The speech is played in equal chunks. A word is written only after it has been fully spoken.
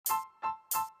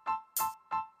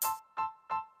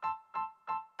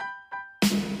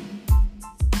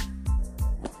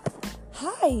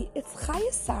Hi, it's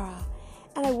Chaya Sarah,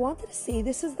 and I wanted to say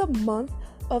this is the month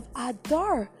of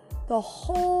Adar. The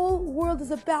whole world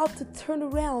is about to turn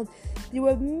around. There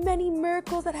were many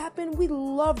miracles that happened. We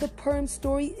love the Purim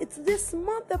story. It's this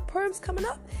month that Purim's coming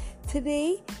up.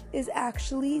 Today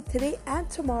and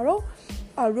tomorrow,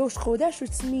 Rosh Chodesh,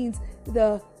 which means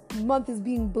the month is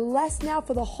being blessed now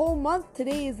for the whole month.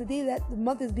 Today is the day that the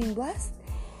month is being blessed.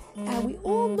 And we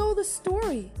all know the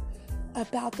story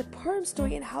about the Purim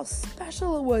story and how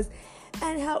special it was,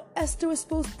 and how Esther was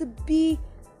supposed to be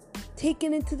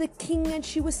taken into the king and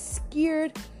she was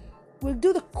scared. We'll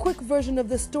do the quick version of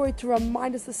the story to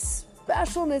remind us the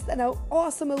specialness and how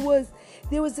awesome it was.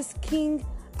 There was this king,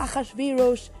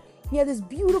 Achashverosh. He had this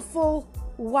beautiful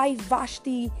wife,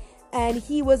 Vashti, and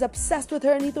he was obsessed with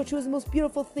her and he thought she was the most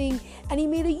beautiful thing. And he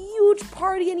made a huge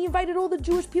party and he invited all the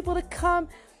Jewish people to come.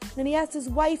 And he asked his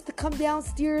wife to come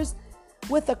downstairs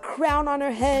with a crown on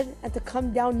her head and to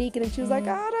come down naked. And she was like,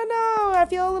 I don't know, I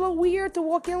feel a little weird to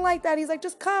walk in like that. He's like,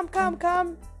 just come.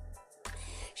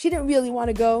 She didn't really want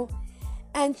to go.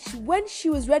 And when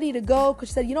she was ready to go, because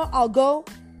she said, I'll go,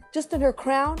 just in her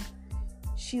crown,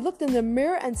 she looked in the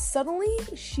mirror and suddenly,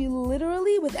 she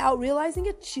literally, without realizing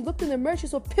it, she looked in the mirror, she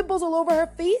saw pimples all over her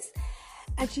face,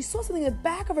 and she saw something in the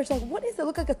back of her. She's like, what is it? It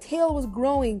looked like a tail was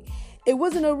growing. It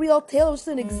wasn't a real tail, it was just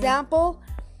an example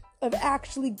of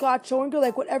actually God showing her,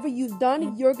 like, whatever you've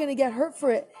done, you're going to get hurt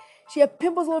for it. She had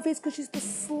pimples on her face because she used to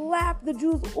slap the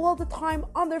Jews all the time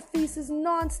on their faces,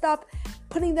 nonstop,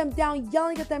 putting them down,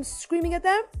 yelling at them, screaming at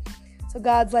them. So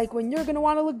God's like, when you're going to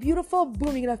want to look beautiful, boom,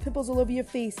 you're going to have pimples all over your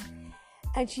face.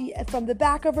 And from the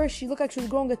back of her, she looked like she was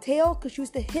growing a tail because she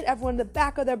used to hit everyone in the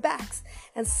back of their backs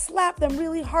and slap them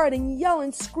really hard and yell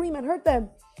and scream and hurt them.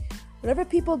 Whatever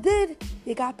people did,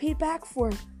 they got paid back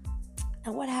for.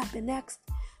 And what happened next?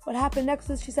 What happened next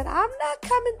was she said, I'm not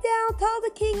coming down. Tell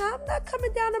the king, I'm not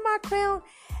coming down in my crown.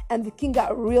 And the king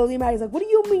got really mad. He's like, what do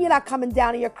you mean you're not coming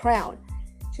down in your crown?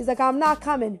 She's like, I'm not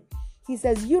coming. He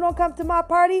says, you don't come to my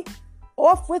party?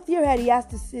 Off with your head. He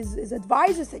asked his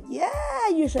advisor, said, yeah,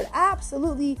 you should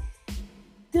absolutely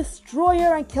destroy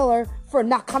her and kill her for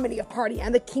not coming to your party.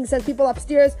 And the king sends people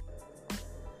upstairs.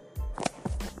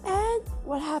 And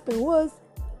what happened was,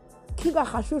 King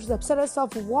Achashverosh was upset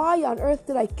herself. Why on earth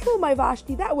did I kill my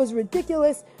Vashti? That was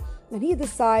ridiculous. And he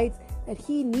decides that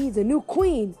he needs a new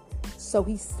queen. So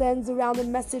he sends around a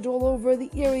message all over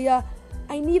the area.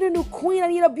 I need a new queen. I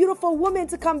need a beautiful woman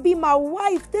to come be my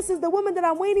wife. This is the woman that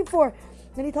I'm waiting for.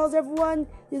 And he tells everyone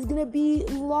there's going to be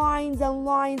lines and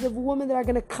lines of women that are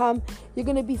going to come. You're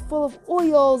going to be full of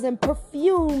oils and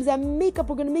perfumes and makeup.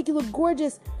 We're going to make you look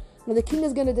gorgeous. And the king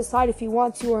is going to decide if he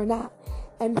wants you or not.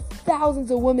 And thousands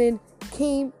of women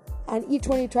came, and each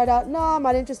one he tried out, no, I'm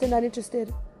not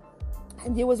interested.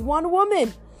 And there was one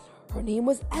woman, her name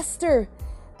was Esther.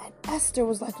 And Esther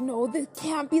was like, no, this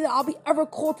can't be that I'll be ever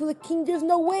called to the king. There's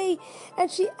no way.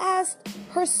 And she asked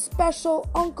her special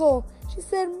uncle, she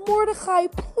said, Mordechai,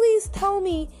 please tell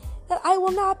me that I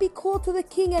will not be called to the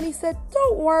king. And he said,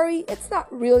 don't worry, it's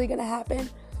not really going to happen.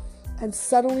 And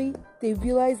suddenly they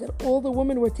realized that all the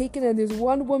women were taken and there's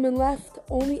one woman left,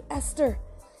 only Esther.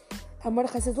 And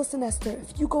Mordechai says, listen, Esther,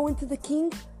 if you go into the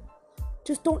king,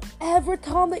 just don't ever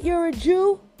tell him that you're a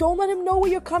Jew. Don't let him know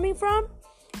where you're coming from.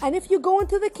 And if you go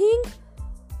into the king,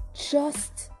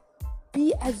 just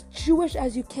be as Jewish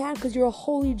as you can because you're a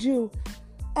holy Jew.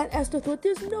 And Esther thought,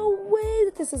 there's no way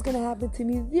that this is going to happen to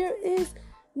me. There is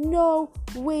no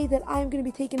way that I'm going to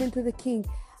be taken into the king.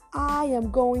 I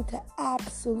am going to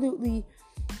absolutely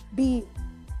be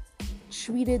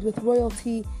treated with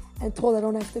royalty and told I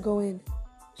don't have to go in.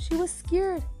 She was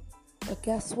scared. But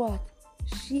guess what?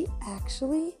 She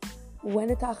actually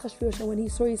went into Achashverosh, and when he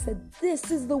saw her, he said,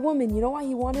 this is the woman. You know why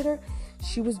he wanted her?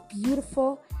 She was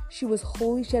beautiful. She was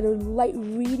holy. She had a light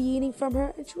radiating from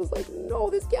her. And she was like, no,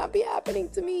 this can't be happening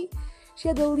to me. She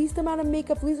had the least amount of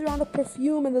makeup, least amount of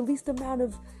perfume, and the least amount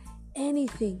of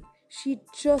anything. She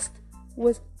just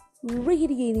was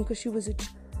radiating because she was a Jew.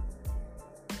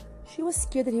 She was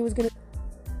scared that he was going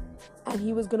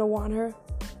to want her.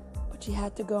 But she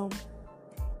had to go.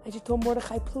 And she told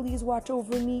Mordechai, please watch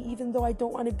over me, even though I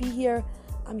don't want to be here.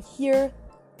 I'm here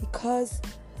because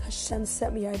Hashem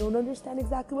sent me. I don't understand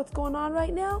exactly what's going on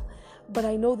right now, but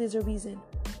I know there's a reason.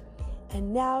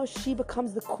 And now she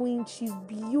becomes the queen. She's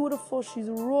beautiful. She's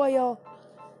royal.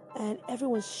 And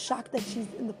everyone's shocked that she's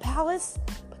in the palace.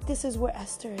 But this is where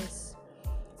Esther is.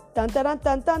 Dun, dun, dun,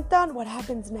 dun, dun, dun. What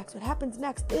happens next? What happens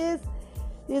next is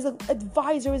there's an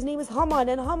advisor. His name is Haman.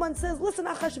 And Haman says, listen,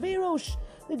 Achashverosh,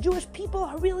 the Jewish people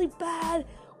are really bad.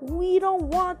 We don't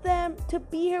want them to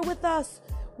be here with us.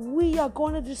 We are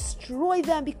going to destroy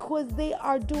them because they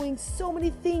are doing so many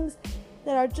things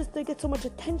that are just, they get so much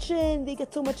attention, they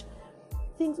get so much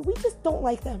things. We just don't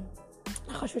like them.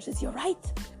 Achashverosh says, you're right.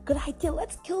 Good idea.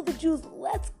 Let's kill the Jews.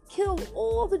 Let's kill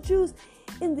all the Jews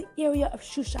in the area of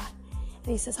Shushan.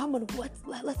 And he says, Haman,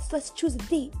 let's choose a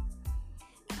date.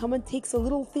 And Haman takes a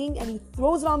little thing and he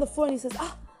throws it on the floor and he says,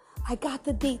 I got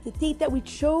the date. The date that we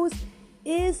chose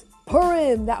is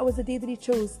Purim. That was the day that he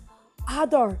chose.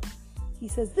 Adar. He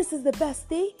says, this is the best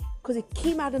day because it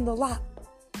came out in the lot.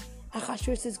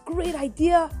 Achashverosh says, great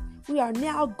idea. We are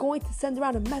now going to send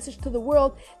around a message to the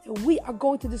world that we are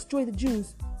going to destroy the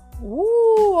Jews.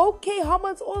 Ooh, okay,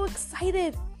 Haman's all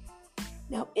excited.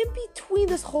 Now, in between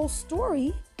this whole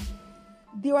story,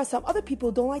 there are some other people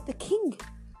who don't like the king.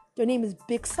 Their name is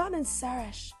Bigsan and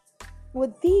Saresh.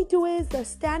 What they do is they're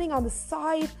standing on the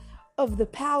side of the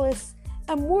palace,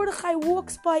 and Mordechai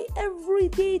walks by every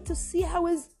day to see how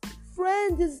his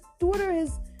friend, his daughter,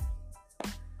 his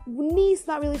niece,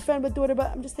 not really friend but daughter,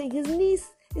 but I'm just saying his niece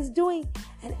is doing.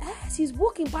 And as he's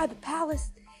walking by the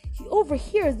palace, he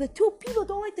overhears the two people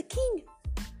don't like the king.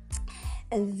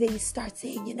 And they start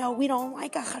saying, we don't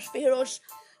like Achashverosh.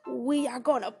 We are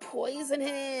going to poison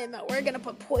him. We're going to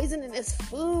put poison in his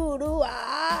food. Ooh,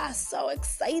 so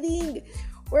exciting.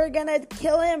 We're going to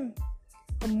kill him.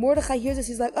 And Mordechai hears this.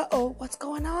 He's like, uh-oh, what's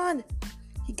going on?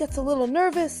 He gets a little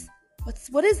nervous.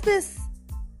 What is this?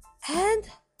 And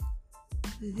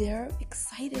they're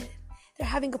excited. They're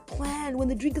having a plan. When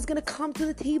the drink is going to come to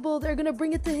the table, they're going to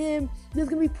bring it to him. There's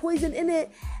going to be poison in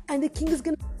it. And the king is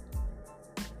going to...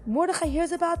 Mordechai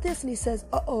hears about this and he says,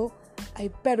 uh-oh,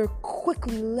 I better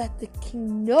quickly let the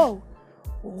king know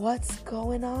what's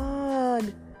going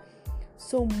on.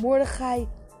 So Mordechai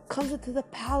comes into the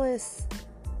palace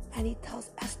and he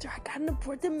tells Esther, I got an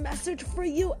important message for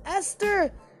you,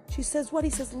 Esther. She says, what?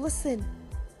 He says, listen,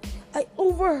 I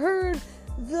overheard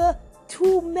the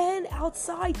two men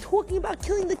outside talking about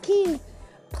killing the king.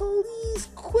 Please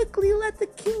quickly let the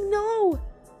king know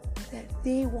that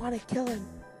they want to kill him.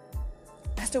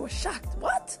 Esther was shocked.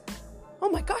 What? Oh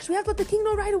my gosh, we have to let the king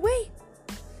know right away.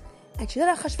 And she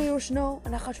let Achashverosh know.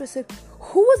 And Achashverosh said,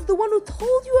 who was the one who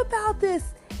told you about this?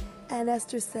 And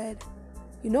Esther said,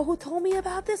 you know who told me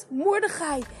about this?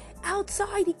 Mordechai.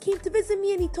 Outside, he came to visit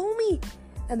me and he told me.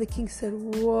 And the king said,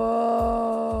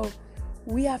 whoa,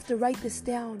 we have to write this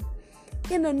down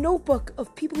in a notebook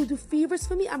of people who do favors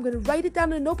for me. I'm going to write it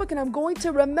down in a notebook and I'm going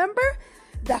to remember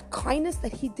that kindness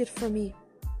that he did for me.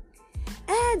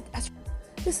 And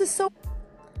this is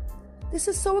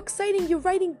so exciting. You're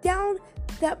writing down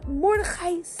that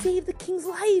Mordechai saved the king's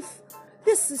life.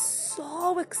 This is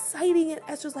so exciting. And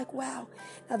Esther's like, wow.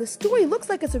 Now the story looks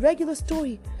like it's a regular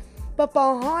story, but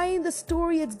behind the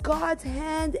story, it's God's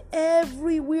hand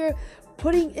everywhere,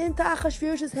 putting into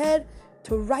Achashverosh's head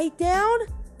to write down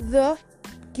the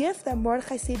gift that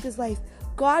Mordechai saved his life.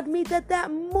 God made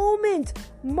that moment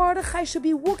Mordechai should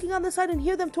be walking on the side and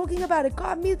hear them talking about it.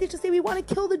 God made it they should say, we want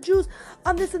to kill the Jews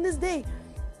on this and this day.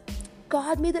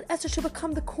 God made that Esther should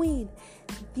become the queen.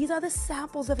 These are the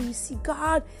samples of it. You see,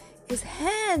 God, his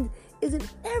hand is in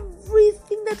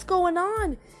everything that's going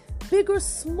on. Big or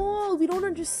small, we don't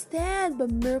understand,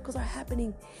 but miracles are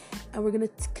happening. And we're going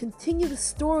to continue the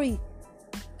story.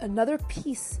 Another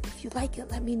piece. If you like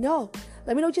it, let me know.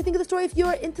 Let me know what you think of the story. If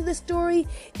you're into the story,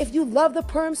 if you love the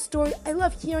Purim story, I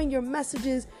love hearing your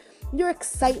messages, your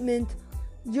excitement,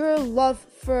 your love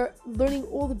for learning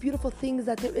all the beautiful things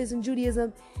that there is in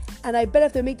Judaism. And I bet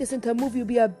if they make this into a movie, it'll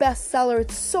be a bestseller.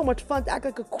 It's so much fun to act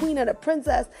like a queen and a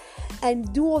princess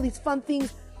and do all these fun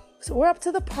things. So we're up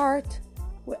to the part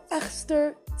where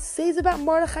Esther says about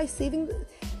Mordechai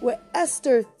where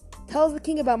Esther tells the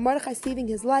king about Mordechai saving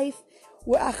his life,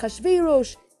 where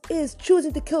Achashverosh is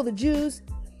choosing to kill the Jews.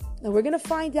 And we're going to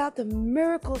find out the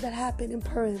miracles that happen in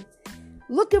Purim.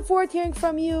 Looking forward to hearing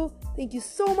from you. Thank you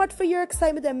so much for your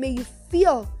excitement, and may you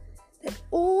feel that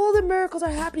all the miracles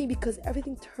are happening because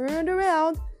everything turned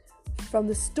around from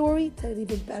the story to an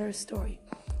even better story.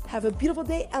 Have a beautiful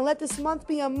day, and let this month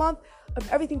be a month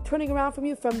of everything turning around from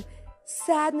you, from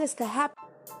sadness to happiness,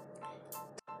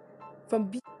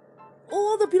 from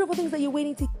all the beautiful things that you're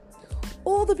waiting to.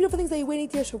 All the beautiful things that you're waiting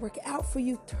to hear should work out for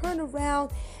you. Turn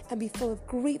around and be full of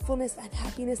gratefulness and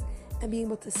happiness and being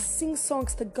able to sing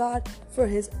songs to God for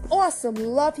his awesome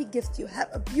love he gives to you. Have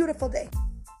a beautiful day.